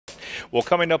Well,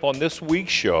 coming up on this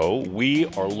week's show, we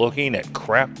are looking at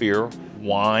craft beer,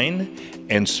 wine,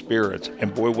 and spirits.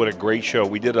 And boy, what a great show.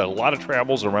 We did a lot of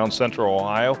travels around Central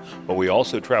Ohio, but we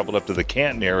also traveled up to the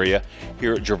Canton area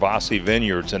here at Gervasi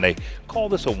Vineyards, and they call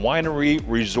this a winery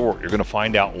resort. You're going to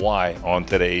find out why on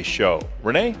today's show.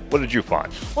 Renee, what did you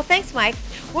find? Well, thanks, Mike.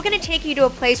 We're going to take you to a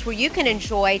place where you can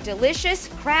enjoy delicious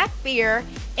craft beer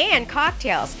and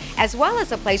cocktails, as well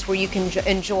as a place where you can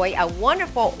enjoy a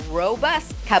wonderful,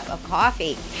 robust cup of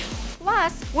coffee.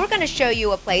 Plus, we're going to show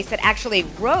you a place that actually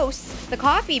roasts the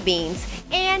coffee beans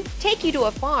and take you to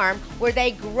a farm where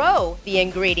they grow the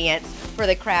ingredients for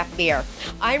the craft beer.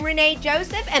 I'm Renee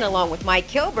Joseph, and along with Mike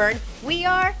Kilburn, we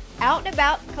are out and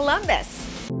about Columbus.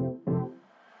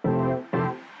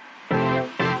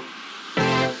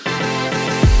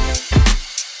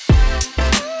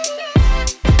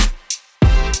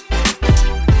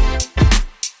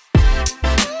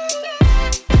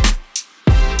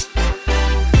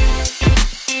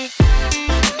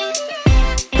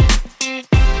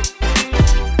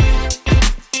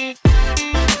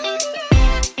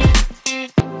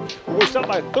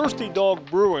 By Thirsty Dog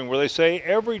Brewing, where they say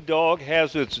every dog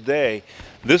has its day.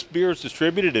 This beer is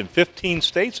distributed in 15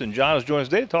 states, and John has joined us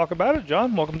today to talk about it.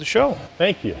 John, welcome to the show.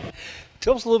 Thank you.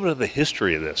 Tell us a little bit of the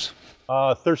history of this.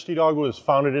 Thirsty Dog was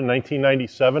founded in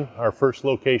 1997. Our first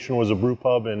location was a brew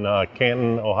pub in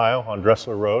Canton, Ohio, on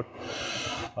Dressler Road.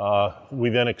 We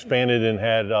then expanded and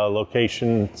had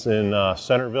locations in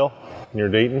Centerville, near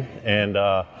Dayton, and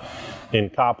in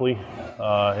Copley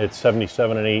at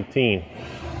 77 and 18.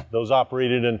 Those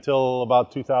operated until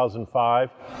about 2005,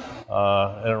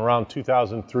 and around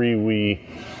 2003 we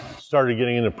started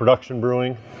getting into production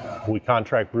brewing. We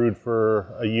contract brewed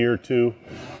for a year or two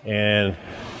and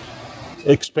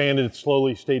expanded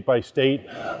slowly state by state,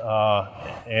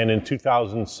 and in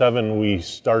 2007 we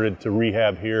started to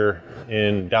rehab here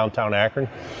in downtown Akron,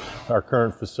 our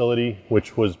current facility,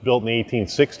 which was built in the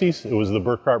 1860s. It was the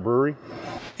Burkhart Brewery.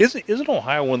 Isn't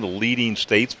Ohio one of the leading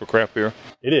states for craft beer?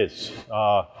 It is,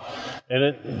 and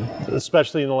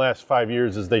especially in the last 5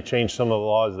 years, as they changed some of the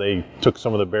laws, they took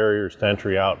some of the barriers to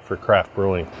entry out for craft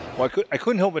brewing. Well, I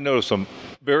couldn't help but notice some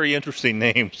very interesting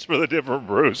names for the different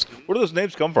brews. Where do those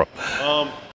names come from?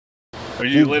 Are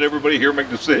you let everybody here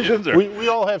make decisions? Or? We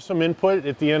all have some input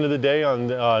at the end of the day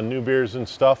on new beers and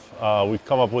stuff. We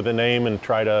come up with a name and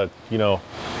try to,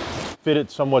 fit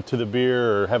it somewhat to the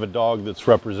beer, or have a dog that's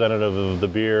representative of the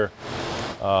beer.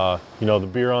 The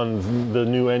beer on the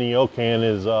new NEO can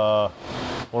is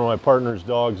one of my partner's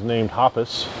dogs named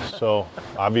Hoppus. So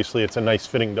obviously it's a nice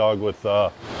fitting dog with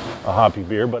a hoppy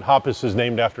beer, but Hoppus is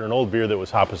named after an old beer that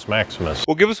was Hoppus Maximus.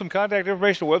 Well, give us some contact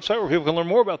information, a website where people can learn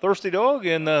more about Thirsty Dog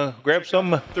and grab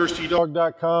some.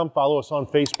 ThirstyDog.com. Follow us on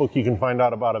Facebook. You can find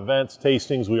out about events,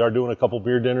 tastings. We are doing a couple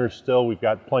beer dinners still. We've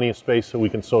got plenty of space so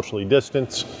we can socially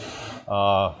distance.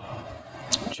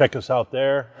 Check us out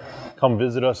there. Come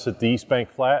visit us at the East Bank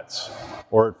Flats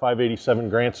or at 587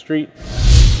 Grant Street.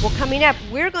 Well, coming up,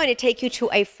 we're going to take you to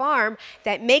a farm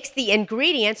that makes the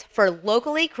ingredients for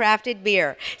locally crafted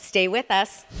beer. Stay with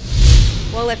us.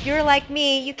 Well, if you're like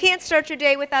me, you can't start your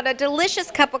day without a delicious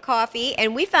cup of coffee,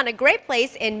 and we found a great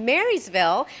place in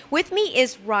Marysville. With me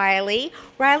is Riley.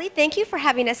 Riley, thank you for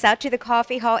having us out to the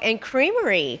Coffee Hall and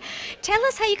Creamery. Tell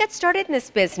us how you got started in this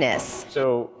business.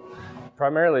 So,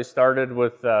 primarily started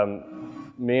with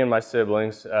me and my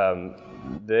siblings.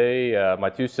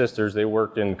 My two sisters, they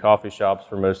worked in coffee shops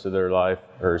for most of their life,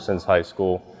 or since high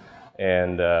school,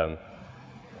 and I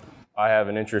have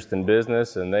an interest in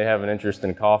business and they have an interest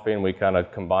in coffee, and we kind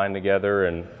of combined together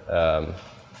and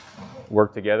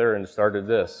worked together and started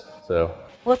this.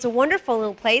 Well, it's a wonderful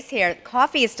little place here.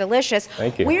 Coffee is delicious.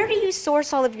 Thank you. Where do you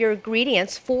source all of your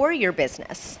ingredients for your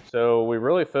business? So we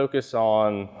really focus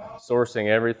on sourcing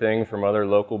everything from other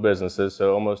local businesses.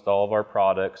 So almost all of our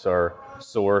products are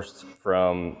sourced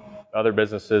from other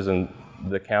businesses in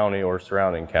the county or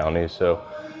surrounding counties. So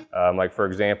like for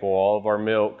example, all of our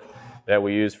milk that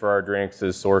we use for our drinks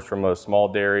is sourced from a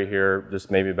small dairy here,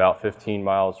 just maybe about 15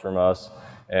 miles from us.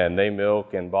 And they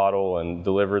milk and bottle and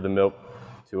deliver the milk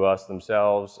to us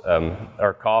themselves.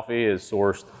 Our coffee is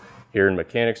sourced here in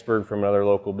Mechanicsburg from another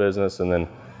local business, and then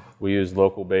we use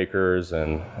local bakers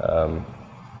and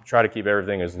try to keep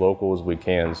everything as local as we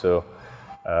can. So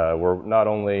we're not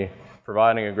only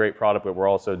providing a great product, but we're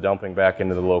also dumping back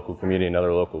into the local community and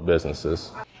other local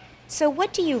businesses. So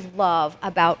what do you love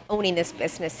about owning this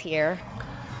business here?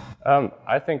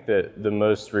 I think that the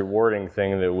most rewarding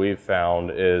thing that we've found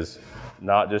is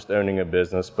not just owning a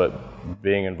business, but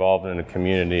being involved in a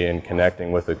community and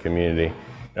connecting with a community.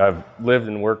 I've lived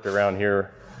and worked around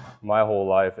here my whole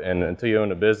life, and until you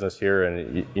own a business here,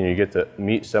 and you get to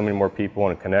meet so many more people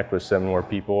and connect with so many more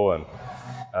people, and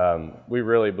we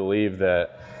really believe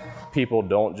that people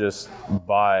don't just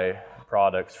buy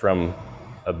products from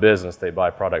a business, they buy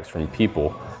products from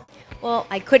people. Well,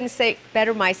 I couldn't say it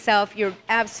better myself. You're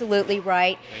absolutely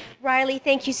right. Riley,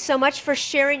 thank you so much for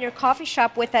sharing your coffee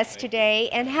shop with us today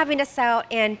and having us out.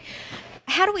 And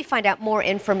how do we find out more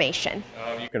information?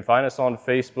 You can find us on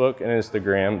Facebook and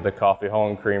Instagram, The Coffee Hall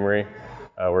and Creamery.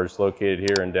 We're just located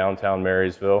here in downtown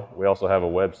Marysville. We also have a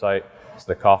website. It's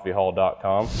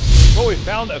thecoffeehall.com. Well, we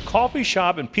found a coffee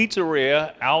shop and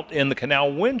pizzeria out in the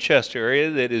Canal Winchester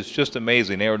area that is just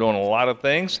amazing. They are doing a lot of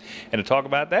things. And to talk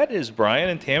about that is Brian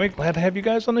and Tammy. Glad to have you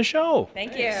guys on the show.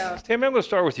 Thank you. Tammy, I'm going to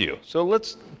start with you. So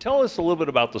let's tell us a little bit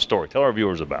about the story. Tell our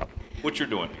viewers about what you're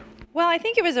doing here. Well, I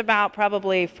think it was about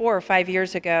probably 4 or 5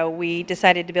 years ago we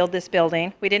decided to build this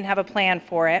building. We didn't have a plan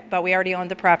for it, but we already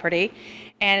owned the property.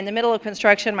 And in the middle of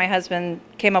construction, my husband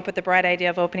came up with the bright idea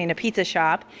of opening a pizza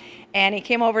shop. And he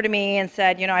came over to me and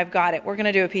said, you know, I've got it. We're going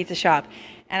to do a pizza shop.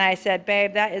 And I said,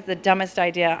 babe, that is the dumbest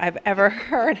idea I've ever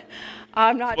heard.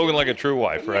 I'm not Spoken like a true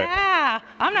wife, right? Yeah,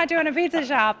 I'm not doing a pizza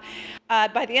shop.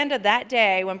 By the end of that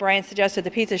day, when Brian suggested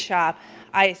the pizza shop,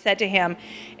 I said to him,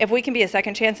 if we can be a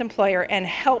second chance employer and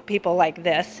help people like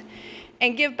this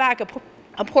and give back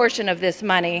a portion of this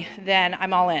money, then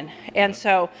I'm all in. And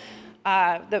so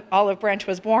the Olive Branch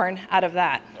was born out of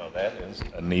that. Oh, that is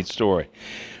a neat story.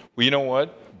 Well, you know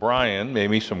what? Brian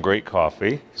made me some great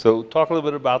coffee. So talk a little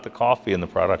bit about the coffee and the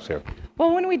products here.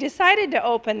 Well, when we decided to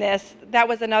open this, that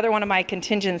was another one of my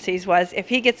contingencies was if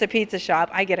he gets a pizza shop,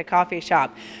 I get a coffee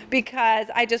shop. Because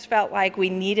I just felt like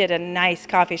we needed a nice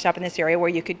coffee shop in this area where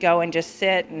you could go and just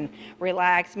sit and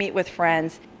relax, meet with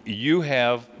friends. You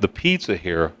have the pizza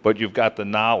here, but you've got the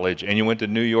knowledge, and you went to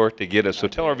New York to get it. So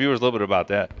tell our viewers a little bit about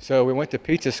that. So we went to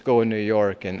pizza school in New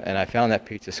York, and I found that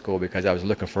pizza school because I was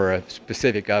looking for a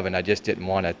specific oven. I just didn't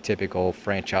want a typical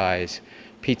franchise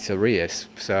pizzeria.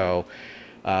 So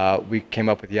we came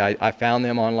up with the idea. I found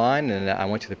them online, and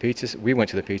we went to the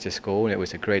pizza school, and it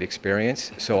was a great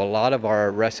experience. So a lot of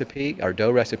our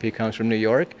dough recipe comes from New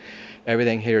York.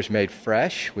 Everything here is made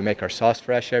fresh. We make our sauce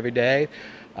fresh every day.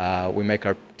 We make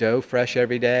our dough fresh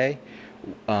every day,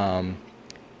 and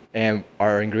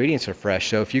our ingredients are fresh.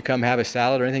 So if you come have a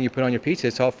salad or anything you put on your pizza,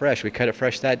 it's all fresh. We cut it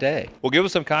fresh that day. Well, give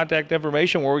us some contact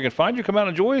information where we can find you. Come out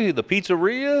and enjoy the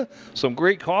pizzeria, some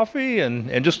great coffee,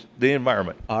 and just the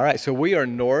environment. All right, so we are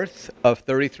north of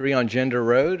 33 on Gender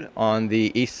Road on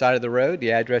the east side of the road.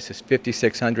 The address is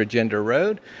 5600 Gender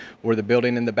Road. We're the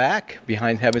building in the back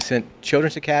behind Heaven Sent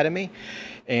Children's Academy.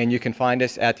 And you can find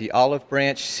us at the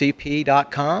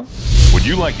olivebranchcp.com. Would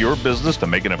you like your business to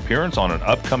make an appearance on an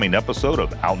upcoming episode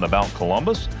of Out and About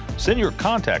Columbus? Send your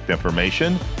contact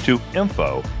information to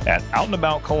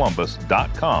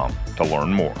info@outandaboutcolumbus.com to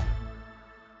learn more.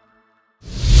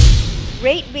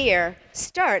 Great beer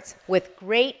starts with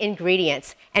great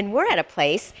ingredients, and we're at a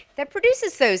place that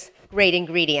produces those great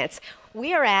ingredients.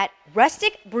 We are at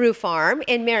Rustic Brew Farm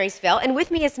in Marysville, and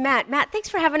with me is Matt. Matt, thanks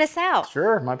for having us out.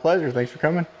 Sure, my pleasure. Thanks for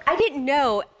coming. I didn't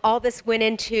know all this went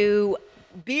into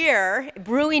beer,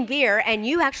 brewing beer, and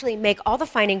you actually make all the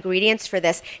fine ingredients for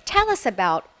this. Tell us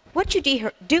about what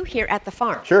you do here at the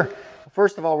farm. Sure.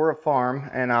 First of all, we're a farm,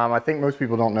 and I think most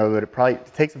people don't know that it probably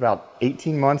takes about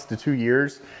 18 months to 2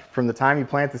 years from the time you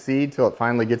plant the seed till it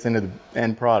finally gets into the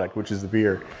end product, which is the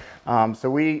beer. So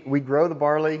we grow the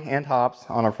barley and hops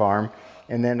on our farm,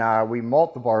 and then we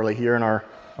malt the barley here in our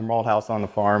malt house on the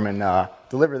farm and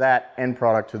deliver that end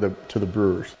product to the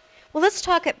brewers. Well, let's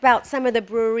talk about some of the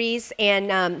breweries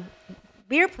and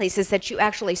beer places that you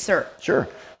actually serve. Sure.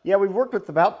 Yeah, we've worked with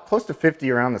about close to 50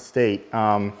 around the state.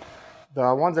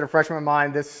 The ones that are fresh in my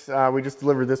mind, we just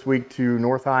delivered this week to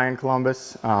North High in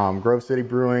Columbus, Grove City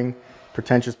Brewing,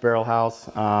 Pretentious Barrel House,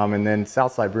 and then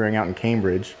Southside Brewing out in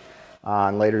Cambridge.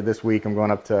 And later this week, I'm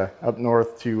going up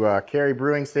north to Cary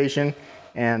Brewing Station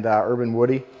and Urban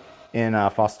Woody in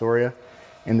Fostoria.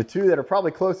 And the two that are probably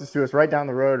closest to us right down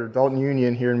the road are Dalton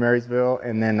Union here in Marysville,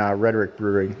 and then Rhetoric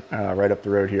Brewing right up the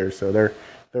road here. So they're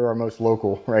our most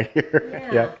local right here.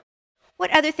 Yeah.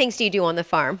 What other things do you do on the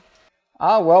farm?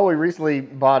 Well, we recently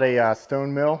bought a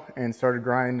stone mill and started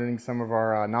grinding some of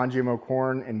our non-GMO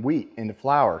corn and wheat into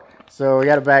flour. So we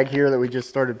got a bag here that we just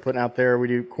started putting out there. We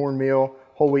do cornmeal,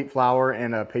 whole wheat flour,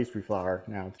 and pastry flour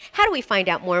now. How do we find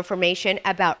out more information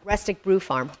about Rustic Brew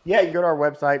Farm? Yeah, you can go to our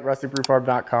website,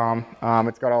 rusticbrewfarm.com.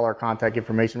 It's got all our contact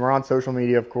information. We're on social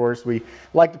media, of course. We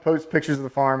like to post pictures of the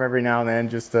farm every now and then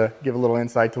just to give a little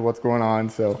insight to what's going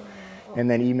on. So, and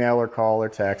then email or call or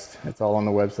text. It's all on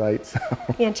the website. So.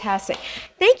 Fantastic.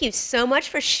 Thank you so much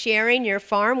for sharing your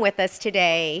farm with us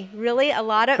today. Really, a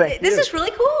lot of this is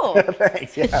really cool.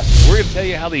 Thanks. Yeah. We're going to tell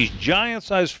you how these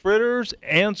giant-sized fritters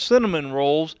and cinnamon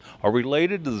rolls are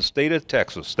related to the state of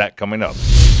Texas. That coming up.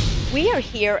 We are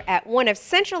here at one of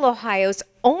Central Ohio's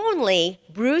only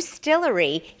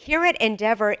Brewstillery here at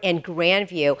Endeavor in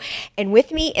Grandview. And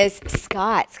with me is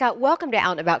Scott. Scott, welcome to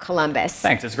Out and About Columbus.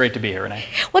 Thanks. It's great to be here, Renee.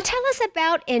 Well, tell us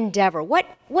about Endeavor. What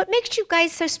makes you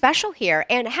guys so special here,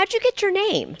 and how'd you get your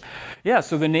name? Yeah,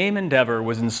 so the name Endeavor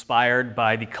was inspired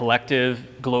by the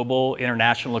collective global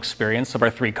international experience of our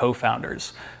three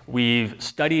co-founders. We've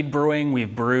studied brewing.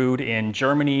 We've brewed in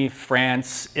Germany,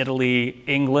 France, Italy,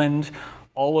 England,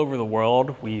 all over the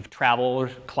world. We've traveled,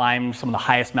 climbed some of the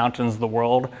highest mountains of the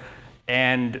world,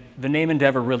 and the name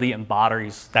Endeavor really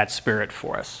embodies that spirit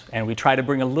for us. And we try to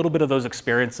bring a little bit of those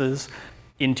experiences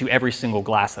into every single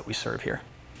glass that we serve here.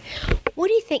 What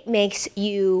do you think makes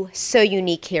you so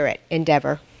unique here at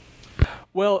Endeavor?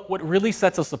 Well, what really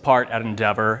sets us apart at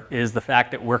Endeavor is the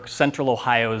fact that we're Central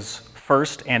Ohio's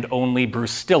first and only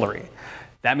brewstillery.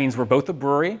 That means we're both a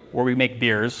brewery where we make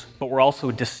beers, but we're also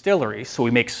a distillery, so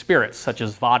we make spirits such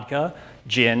as vodka,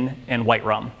 gin, and white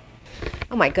rum.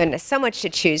 Oh my goodness, so much to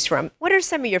choose from. What are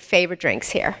some of your favorite drinks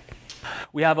here?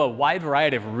 We have a wide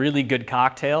variety of really good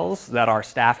cocktails that our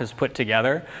staff has put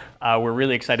together. We're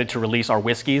really excited to release our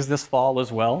whiskeys this fall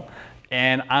as well.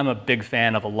 And I'm a big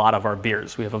fan of a lot of our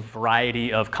beers. We have a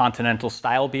variety of continental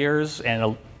style beers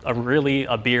and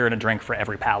a beer and a drink for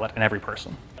every palate and every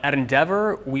person. At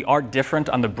Endeavor, we are different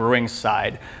on the brewing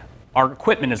side. Our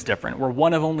equipment is different. We're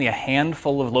one of only a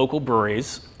handful of local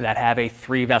breweries that have a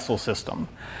 3-vessel system.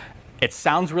 It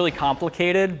sounds really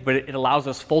complicated, but it allows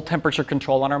us full temperature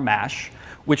control on our mash,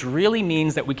 which really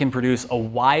means that we can produce a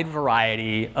wide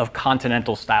variety of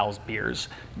continental styles beers,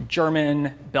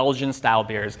 German, Belgian style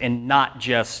beers, and not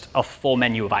just a full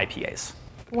menu of IPAs.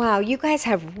 Wow, you guys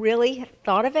have really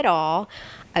thought of it all.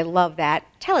 I love that.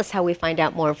 Tell us how we find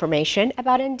out more information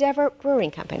about Endeavor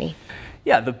Brewing Company.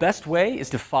 Yeah, the best way is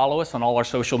to follow us on all our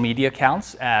social media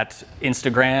accounts at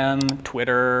Instagram,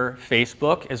 Twitter,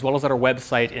 Facebook, as well as at our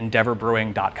website,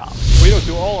 endeavorbrewing.com. We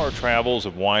through all our travels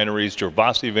of wineries,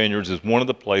 Gervasi Vineyards is one of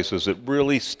the places that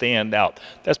really stand out.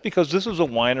 That's because this is a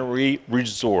winery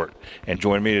resort. And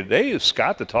joining me today is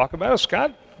Scott to talk about it.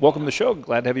 Scott, welcome to the show.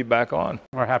 Glad to have you back on.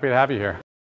 We're happy to have you here.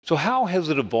 So how has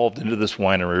it evolved into this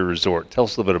winery resort? Tell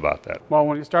us a little bit about that. Well,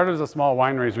 when we started as a small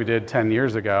winery, as we did 10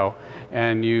 years ago,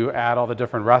 and you add all the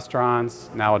different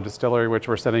restaurants, now a distillery, which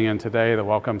we're sitting in today, the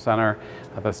Welcome Center,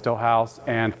 the Still House,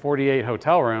 and 48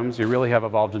 hotel rooms, you really have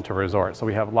evolved into a resort. So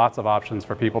we have lots of options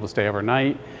for people to stay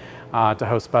overnight, to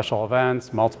host special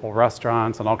events, multiple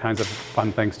restaurants, and all kinds of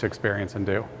fun things to experience and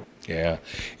do. Yeah,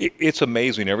 it's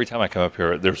amazing. Every time I come up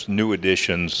here, there's new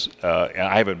additions. And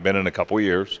I haven't been in a couple of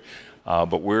years.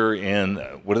 But we're in,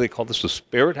 what do they call this, the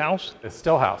Spirit House? The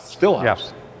Still House. Still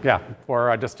House. Yeah,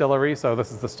 for a distillery. So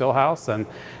this is the Still House, and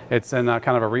it's in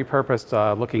kind of a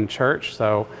repurposed looking church.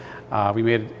 So we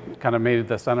made it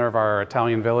the center of our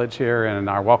Italian village here and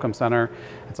our Welcome Center.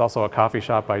 It's also a coffee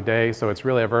shop by day, so it's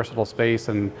really a versatile space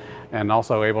and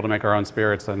also able to make our own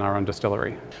spirits and our own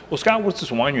distillery. Well, Scott, what's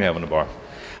this wine you have in the bar?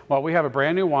 Well, we have a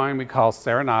brand new wine we call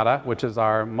Serenata, which is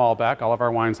our Malbec. All of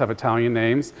our wines have Italian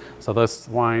names, so this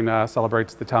wine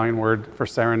celebrates the Italian word for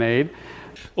serenade.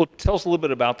 Well, tell us a little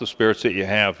bit about the spirits that you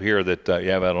have here that you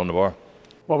have out on the bar.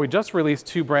 Well, we just released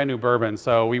 2 brand new bourbons,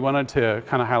 so we wanted to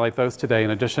kind of highlight those today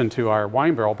in addition to our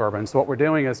wine barrel bourbon. So what we're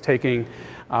doing is taking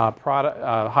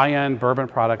high-end bourbon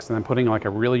products and then putting like a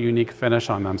really unique finish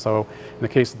on them. So in the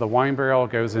case of the wine barrel,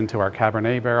 it goes into our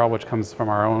Cabernet barrel, which comes from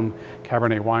our own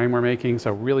Cabernet wine we're making,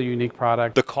 so really unique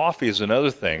product. The coffee is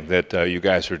another thing that you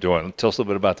guys are doing. Tell us a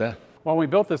little bit about that. When we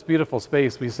built this beautiful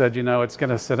space, we said, you know, it's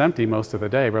going to sit empty most of the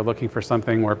day. We're looking for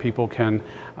something where people can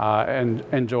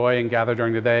enjoy and gather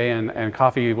during the day, and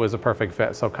coffee was a perfect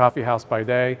fit. So Coffee House by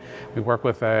day, we work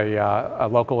with a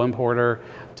local importer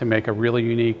to make a really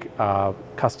unique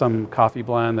custom coffee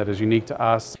blend that is unique to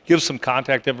us. Give us some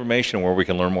contact information where we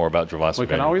can learn more about Gervasi Vineyard. We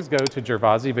can always go to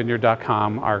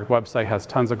gervasivineyard.com. Our website has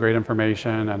tons of great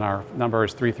information, and our number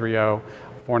is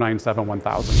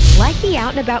 330-497-1000. Like the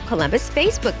Out and About Columbus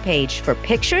Facebook page for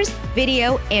pictures,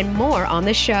 video, and more on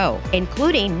the show,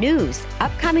 including news,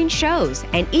 upcoming shows,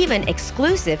 and even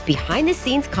exclusive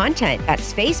behind-the-scenes content.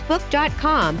 That's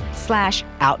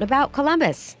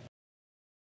facebook.com/OutandAboutColumbus.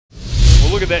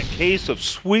 Well, look at that case of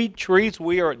sweet treats.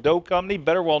 We are at Dough Company,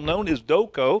 better well known as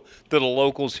Doughco, to the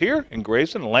locals here. And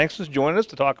Grayson and Langston's joining us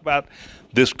to talk about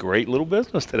this great little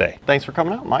business today. Thanks for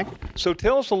coming out, Mike. So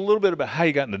tell us a little bit about how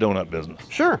you got in the donut business.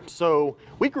 Sure. So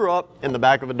we grew up in the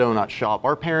back of a donut shop.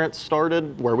 Our parents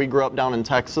started where we grew up down in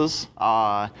Texas.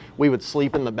 We would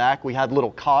sleep in the back. We had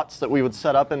little cots that we would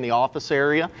set up in the office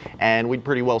area, and we'd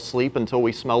pretty well sleep until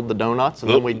we smelled the donuts,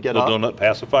 and then we'd get up. Donut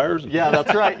pacifiers? Yeah,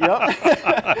 that's right.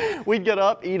 Yep. We'd get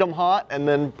up, eat them hot, and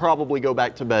then probably go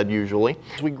back to bed usually.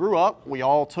 As we grew up, we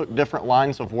all took different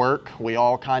lines of work. We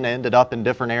all kind of ended up in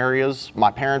different areas. My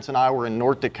parents and I were in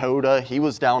North Dakota. He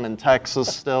was down in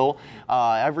Texas still.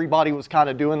 Everybody was kind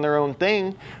of doing their own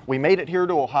thing. We made it here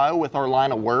to Ohio with our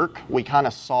line of work. We kind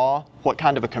of saw what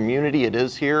kind of a community it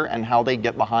is here and how they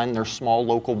get behind their small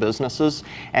local businesses.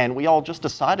 And we all just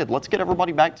decided, let's get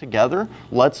everybody back together.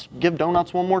 Let's give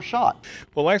donuts one more shot.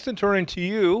 Well, Langston, turning to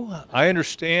you, I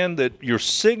understand that your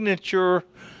signature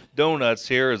donuts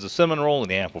here is the cinnamon roll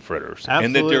and the apple fritters. Absolutely.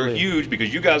 And that they're huge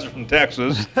because you guys are from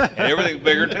Texas and everything's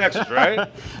bigger in Texas, right?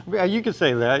 Yeah, you could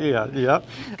say that, yeah.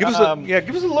 Give us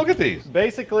a look at these.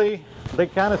 Basically, they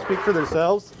kind of speak for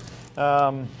themselves.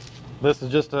 This is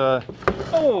just our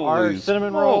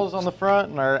cinnamon rolls on the front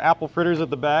and our apple fritters at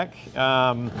the back.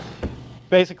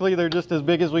 Basically, they're just as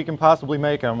big as we can possibly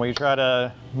make them. We try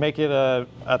to make it a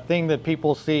thing that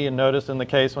people see and notice in the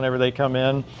case whenever they come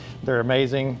in. They're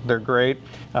amazing, they're great.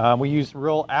 We use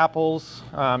real apples,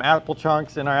 apple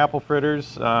chunks in our apple fritters,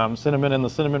 cinnamon in the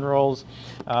cinnamon rolls,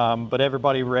 but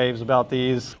everybody raves about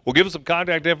these. Well, give us some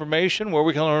contact information where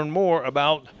we can learn more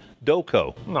about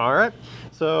Doco. All right,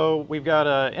 so we've got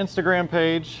an Instagram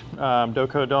page,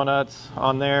 Doco Donuts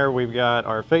on there. We've got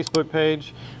our Facebook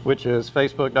page, which is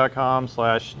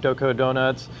facebook.com/Doco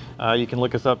Donuts. You can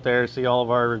look us up there, see all of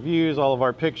our reviews, all of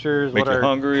our pictures, Make what you our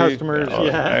hungry. customers,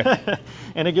 Okay.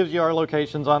 And it gives you our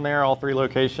locations on there, all 3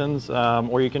 locations,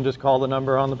 or you can just call the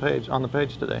number on the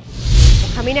page today.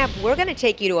 Coming up, we're going to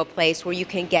take you to a place where you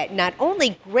can get not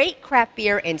only great craft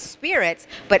beer and spirits,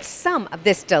 but some of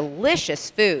this delicious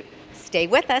food. Stay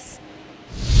with us.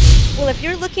 Well, if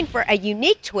you're looking for a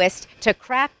unique twist to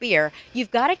craft beer, you've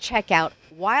got to check out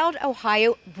Wild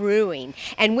Ohio Brewing.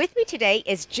 And with me today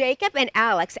is Jacob and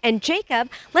Alex. And Jacob,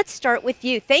 let's start with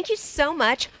you. Thank you so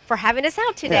much for having us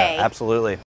out today. Yeah,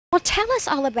 absolutely. Well, tell us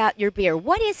all about your beer.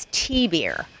 What is tea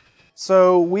beer?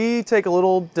 So we take a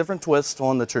little different twist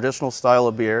on the traditional style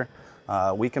of beer.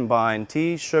 We combine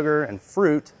tea, sugar, and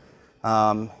fruit,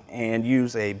 and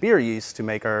use a beer yeast to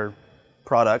make our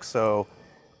products. So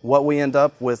what we end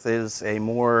up with is a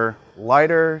more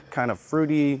lighter, kind of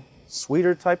fruity,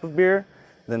 sweeter type of beer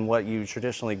than what you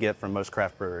traditionally get from most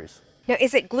craft breweries. Now,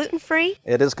 is it gluten-free?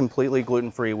 It is completely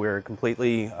gluten-free. We're a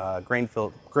completely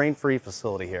grain-free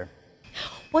facility here.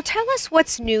 Well, tell us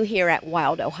what's new here at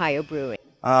Wild Ohio Brewing.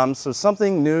 So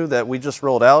something new that we just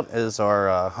rolled out is our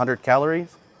 100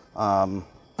 calories.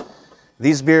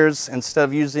 These beers, instead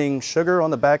of using sugar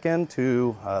on the back end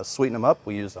to sweeten them up,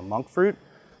 we use a monk fruit,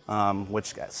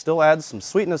 which still adds some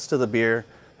sweetness to the beer,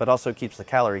 but also keeps the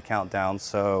calorie count down.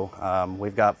 So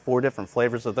we've got 4 different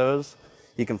flavors of those.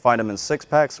 You can find them in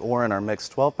 6-packs or in our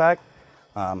mixed 12-pack.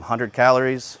 100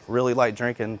 calories, really light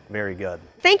drinking, very good.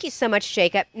 Thank you so much,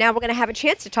 Jacob. Now we're going to have a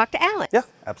chance to talk to Alex. Yeah,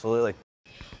 absolutely.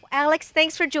 Alex,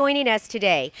 thanks for joining us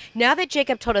today. Now that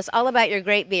Jacob told us all about your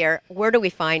great beer, where do we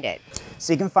find it?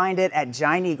 So you can find it at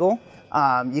Giant Eagle.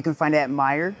 You can find it at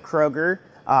Meijer, Kroger,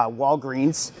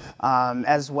 Walgreens,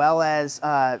 as well as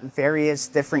various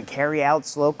different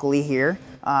carryouts locally here.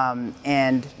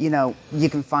 And you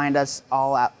can find us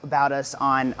all about us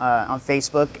on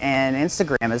Facebook and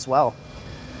Instagram as well.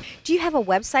 Do you have a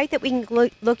website that we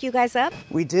can look you guys up?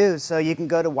 We do. So you can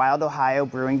go to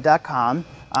wildohiobrewing.com.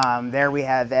 There we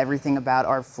have everything about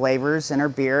our flavors and our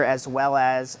beer, as well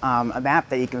as a map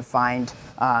that you can find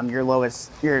your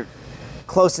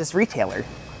closest retailer.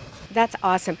 That's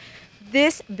awesome.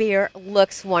 This beer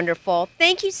looks wonderful.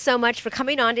 Thank you so much for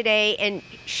coming on today and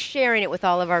sharing it with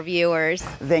all of our viewers.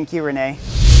 Thank you, Renee.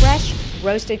 Fresh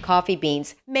roasted coffee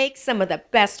beans make some of the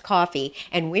best coffee,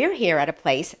 and we're here at a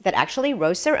place that actually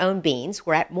roasts their own beans.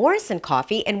 We're at Morrison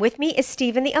Coffee, and with me is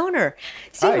Stephen, the owner.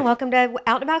 Stephen, welcome to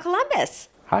Out and About Columbus.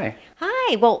 Hi.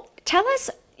 Hi. Well, tell us,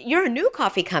 you're a new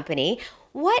coffee company.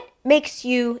 What makes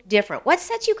you different? What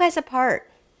sets you guys apart?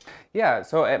 Yeah,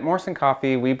 so at Morrison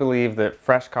Coffee, we believe that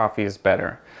fresh coffee is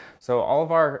better. So all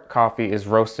of our coffee is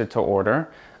roasted to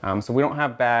order. So we don't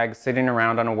have bags sitting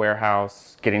around on a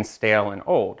warehouse getting stale and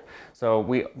old. So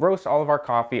we roast all of our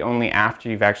coffee only after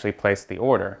you've actually placed the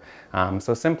order.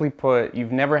 So simply put,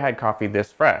 you've never had coffee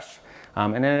this fresh.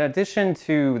 And in addition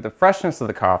to the freshness of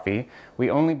the coffee, we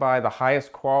only buy the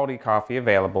highest quality coffee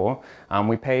available.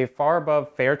 We pay far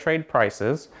above fair trade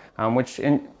prices,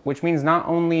 which means not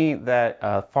only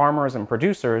that farmers and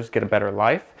producers get a better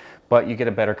life, but you get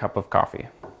a better cup of coffee.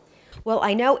 Well,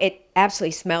 I know it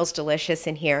absolutely smells delicious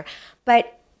in here,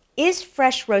 but is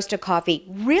fresh roasted coffee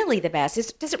really the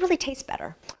best? Does it really taste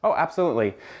better? Oh,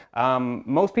 absolutely.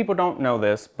 Most people don't know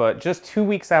this, but just 2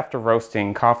 weeks after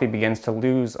roasting, coffee begins to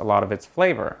lose a lot of its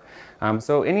flavor.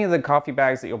 So any of the coffee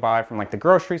bags that you'll buy from like the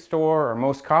grocery store or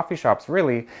most coffee shops,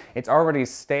 really, it's already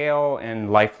stale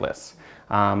and lifeless.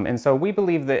 And so we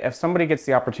believe that if somebody gets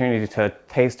the opportunity to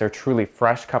taste a truly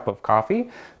fresh cup of coffee,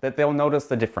 that they'll notice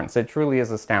the difference. It truly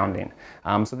is astounding.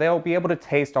 So they'll be able to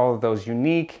taste all of those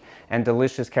unique and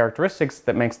delicious characteristics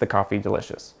that makes the coffee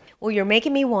delicious. Well, you're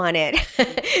making me want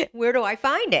it. Where do I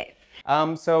find it?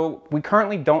 So we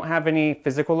currently don't have any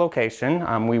physical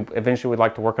location. We eventually would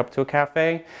like to work up to a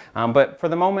cafe, but for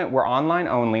the moment we're online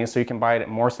only, so you can buy it at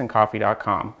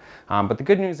morrisoncoffee.com. But the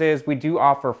good news is we do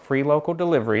offer free local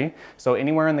delivery, so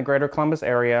anywhere in the greater Columbus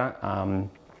area,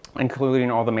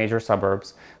 including all the major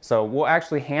suburbs. So we'll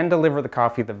actually hand deliver the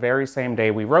coffee the very same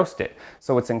day we roast it,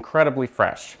 so it's incredibly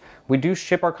fresh. We do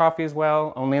ship our coffee as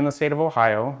well, only in the state of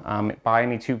Ohio. Buy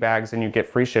any 2 bags and you get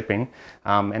free shipping.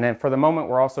 And then for the moment,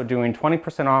 we're also doing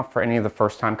 20% off for any of the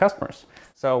first-time customers.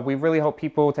 So we really hope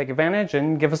people take advantage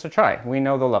and give us a try. We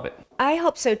know they'll love it. I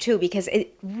hope so too, because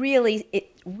it really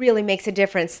makes a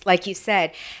difference, like you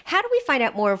said. How do we find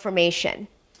out more information?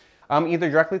 Either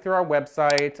directly through our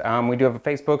website. We do have a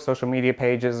Facebook, social media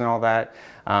pages and all that.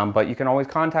 But you can always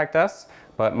contact us.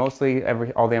 But mostly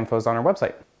all the info is on our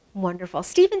website. Wonderful.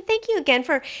 Stephen, thank you again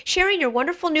for sharing your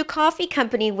wonderful new coffee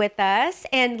company with us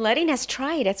and letting us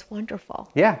try it. It's wonderful.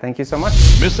 Yeah, thank you so much.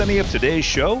 Miss any of today's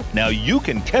show? Now you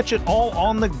can catch it all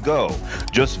on the go.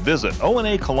 Just visit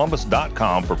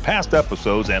onacolumbus.com for past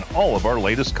episodes and all of our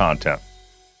latest content.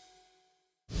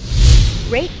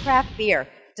 Great craft beer,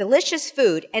 delicious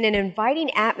food, and an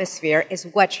inviting atmosphere is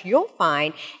what you'll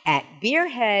find at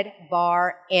Beerhead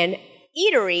Bar and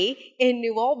Eatery in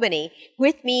New Albany.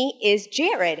 With me is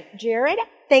Jared. Jared,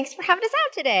 thanks for having us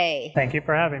out today. Thank you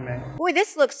for having me. Boy,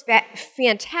 this looks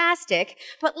fantastic,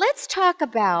 but let's talk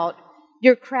about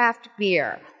your craft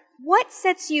beer. What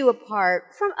sets you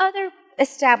apart from other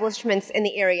establishments in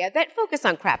the area that focus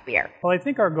on craft beer? Well, I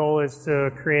think our goal is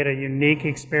to create a unique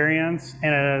experience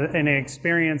and an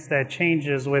experience that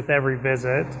changes with every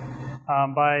visit.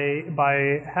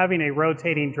 By having a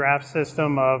rotating draft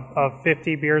system of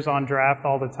 50 beers on draft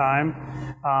all the time,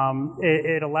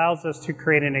 it allows us to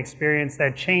create an experience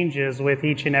that changes with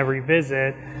each and every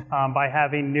visit by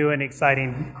having new and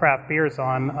exciting craft beers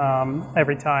on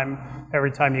every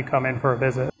time you come in for a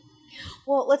visit.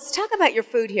 Well, let's talk about your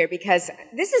food here, because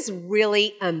this is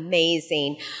really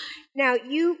amazing. Now,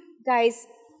 you guys,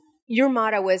 your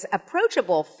motto was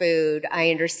approachable food,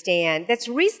 I understand, that's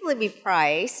reasonably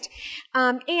priced,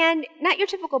 and not your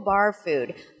typical bar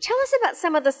food. Tell us about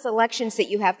some of the selections that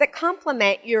you have that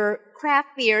complement your craft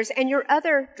beers and your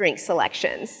other drink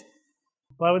selections.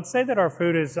 Well, I would say that our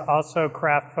food is also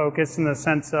craft focused in the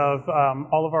sense of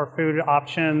all of our food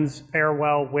options pair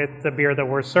well with the beer that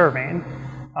we're serving.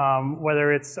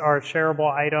 Whether it's our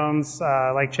shareable items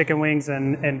like chicken wings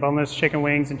and boneless chicken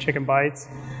wings and chicken bites,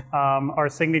 our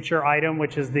signature item,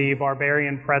 which is the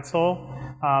Barbarian Pretzel.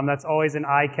 That's always an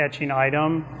eye-catching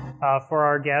item for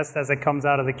our guests as it comes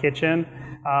out of the kitchen,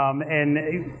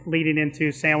 and leading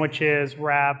into sandwiches,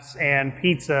 wraps, and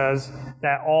pizzas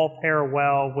that all pair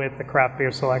well with the craft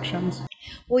beer selections.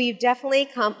 Well, you've definitely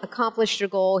accomplished your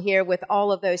goal here with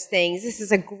all of those things. This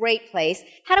is a great place.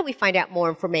 How do we find out more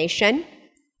information?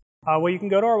 Well, you can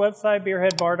go to our website,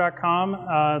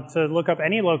 beerheadbar.com, to look up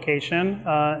any location,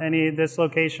 this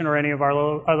location or any of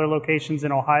our other locations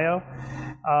in Ohio.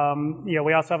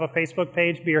 We also have a Facebook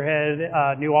page,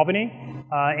 Beerhead New Albany,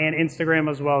 and Instagram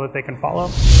as well that they can follow.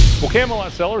 Well,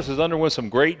 Camelot Cellars has underwent some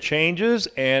great changes,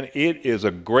 and it is a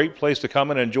great place to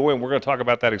come and enjoy, and we're going to talk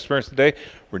about that experience today.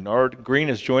 Renard Green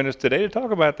has joined us today to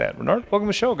talk about that. Renard, welcome to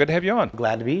the show. Good to have you on.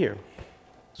 Glad to be here.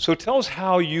 So tell us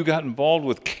how you got involved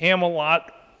with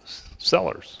Camelot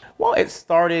Cellars. Well, it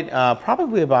started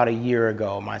probably about a year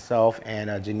ago. Myself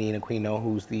and Janine Aquino,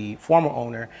 who's the former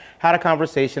owner, had a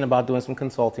conversation about doing some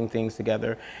consulting things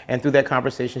together. And through that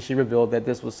conversation, she revealed that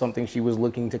this was something she was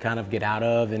looking to kind of get out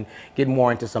of and get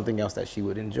more into something else that she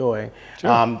would enjoy.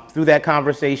 Sure. Through that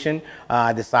conversation,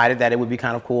 I decided that it would be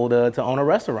kind of cool to own a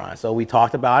restaurant. So we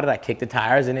talked about it, I kicked the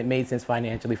tires, and it made sense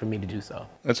financially for me to do so.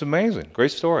 That's amazing.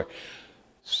 Great story.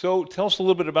 So tell us a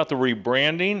little bit about the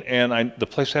rebranding, and the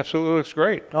place absolutely looks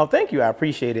great. Oh, thank you. I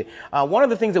appreciate it. One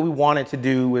of the things that we wanted to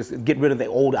do was get rid of the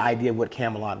old idea of what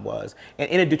Camelot was and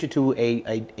introduce you to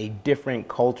a different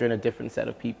culture and a different set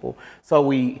of people. So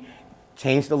we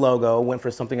changed the logo, went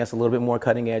for something that's a little bit more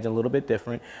cutting edge and a little bit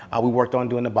different. We worked on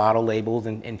doing the bottle labels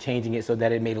and changing it so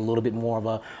that it made a little bit more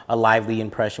of a lively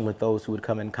impression with those who would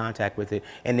come in contact with it.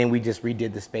 And then we just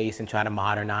redid the space and try to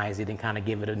modernize it and kind of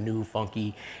give it a new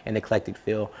funky and eclectic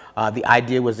feel. The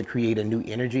idea was to create a new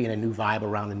energy and a new vibe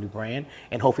around the new brand,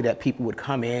 and hopefully that people would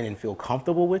come in and feel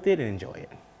comfortable with it and enjoy it.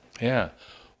 Yeah.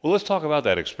 Well, let's talk about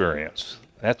that experience.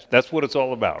 That's what it's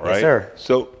all about, right? Yes, sir.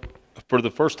 So for the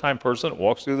first-time person that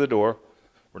walks through the door,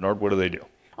 Bernard, what do they do?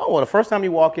 Oh, well, the first time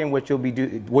you walk in, what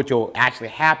will actually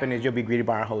happen is you'll be greeted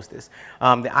by our hostess.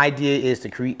 The idea is to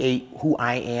create who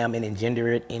I am and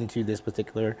engender it into this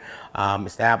particular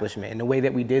establishment. And the way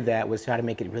that we did that was try to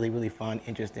make it really, really fun,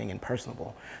 interesting, and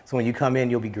personable. So when you come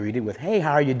in, you'll be greeted with, hey,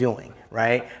 how are you doing,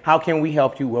 right? How can we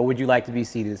help you? Where would you like to be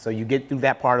seated? So you get through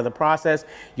that part of the process,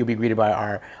 you'll be greeted by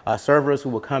our servers who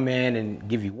will come in and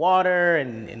give you water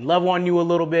and love on you a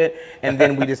little bit. And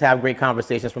then we just have great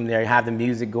conversations from there, have the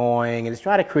music going, and just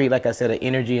try to create, like I said, an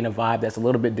energy and a vibe that's a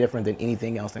little bit different than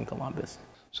anything else in Columbus.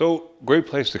 So great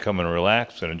place to come and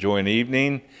relax and enjoy an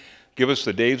evening. Give us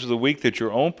the days of the week that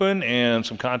you're open and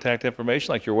some contact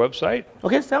information like your website.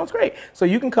 Okay, sounds great. So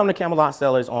you can come to Camelot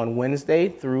Cellars on Wednesday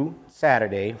through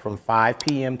Saturday from 5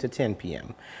 p.m. to 10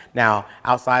 p.m. Now,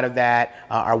 outside of that,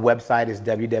 our website is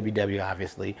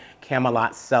obviously,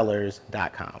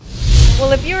 CamelotCellars.com.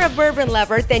 Well, if you're a bourbon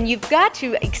lover, then you've got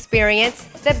to experience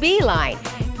the Beeline.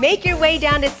 Make your way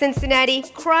down to Cincinnati,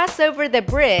 cross over the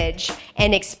bridge,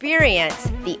 and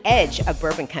experience the edge of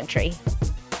bourbon country.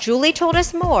 Julie told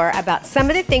us more about some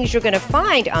of the things you're going to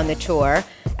find on the tour,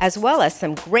 as well as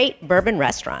some great bourbon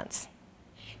restaurants.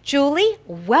 Julie,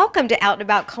 welcome to Out and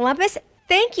About Columbus.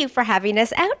 Thank you for having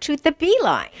us out to the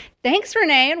Beeline. Thanks,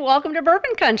 Renee, and welcome to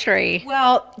Bourbon Country.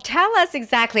 Well, tell us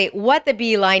exactly what the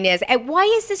Beeline is and why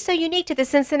is this so unique to the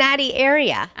Cincinnati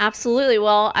area? Absolutely.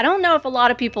 Well, I don't know if a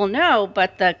lot of people know,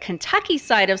 but the Kentucky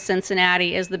side of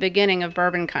Cincinnati is the beginning of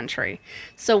Bourbon Country.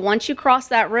 So once you cross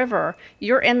that river,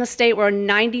 you're in the state where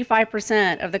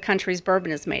 95% of the country's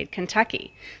bourbon is made,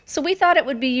 Kentucky. So we thought it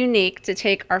would be unique to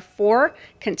take our 4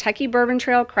 Kentucky Bourbon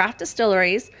Trail craft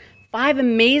distilleries, 5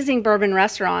 amazing bourbon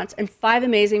restaurants, and 5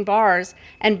 amazing bars,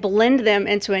 and blend them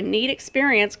into a neat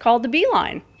experience called the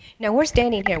Beeline. Now, we're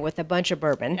standing here with a bunch of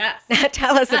bourbon. Yes.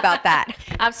 Tell us about that.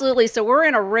 Absolutely. So we're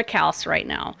in a rick house right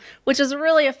now, which is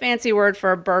really a fancy word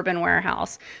for a bourbon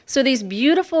warehouse. So these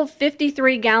beautiful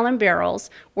 53-gallon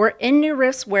barrels were in New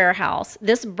Riff's warehouse.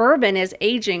 This bourbon is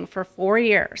aging for 4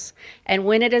 years. And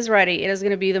when it is ready, it is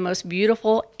going to be the most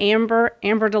beautiful amber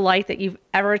delight that you've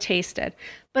ever tasted.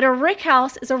 But a rick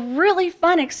house is a really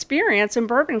fun experience in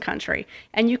bourbon country.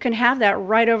 And you can have that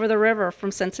right over the river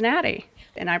from Cincinnati.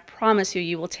 And I promise you,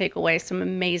 you will take away some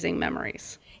amazing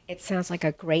memories. It sounds like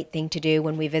a great thing to do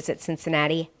when we visit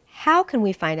Cincinnati. How can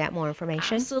we find out more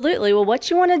information? Absolutely. Well, what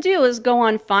you want to do is go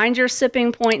on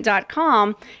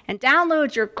findyoursippingpoint.com and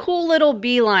download your cool little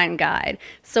Beeline guide.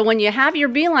 So when you have your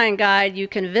Beeline guide, you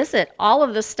can visit all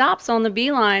of the stops on the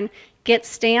Beeline, get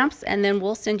stamps, and then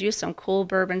we'll send you some cool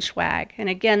bourbon swag. And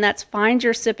again, that's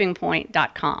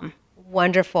findyoursippingpoint.com.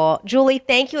 Wonderful. Julie,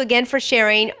 thank you again for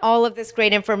sharing all of this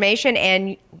great information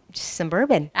and some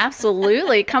bourbon.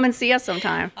 Absolutely. Come and see us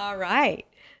sometime. All right.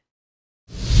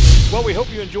 Well, we hope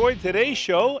you enjoyed today's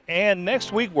show, and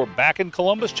next week we're back in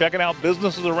Columbus checking out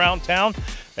businesses around town,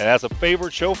 and that's a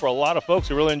favorite show for a lot of folks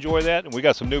who really enjoy that, and we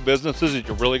got some new businesses that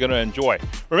you're really going to enjoy.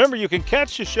 Remember, you can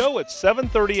catch the show at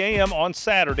 7:30 a.m. on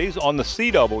Saturdays on the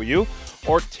CW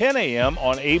or 10 a.m.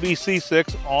 on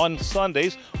ABC6 on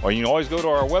Sundays, or you can always go to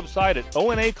our website at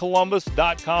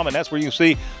onacolumbus.com, and that's where you can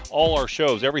see all our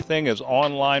shows. Everything is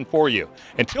online for you.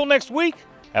 Until next week,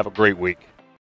 have a great week.